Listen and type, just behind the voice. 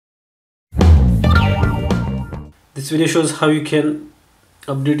This video shows how you can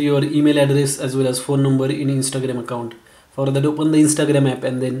update your email address as well as phone number in Instagram account. For that, open the Instagram app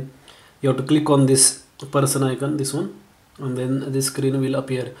and then you have to click on this person icon, this one, and then this screen will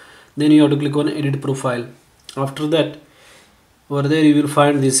appear. Then you have to click on edit profile. After that, over there you will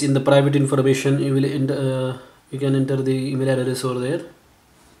find this in the private information. You will enter, you can enter the email address over there,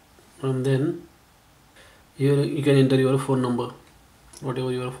 and then here you can enter your phone number,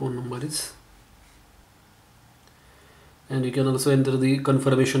 whatever your phone number is, and you can also enter the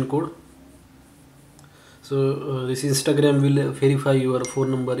confirmation code. So this Instagram will verify your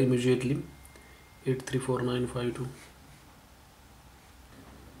phone number immediately, 834952,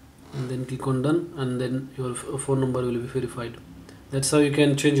 and then click on done, and then your phone number will be verified. That's how you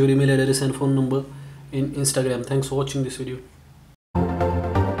can change your email address and phone number in Instagram. Thanks for watching this video.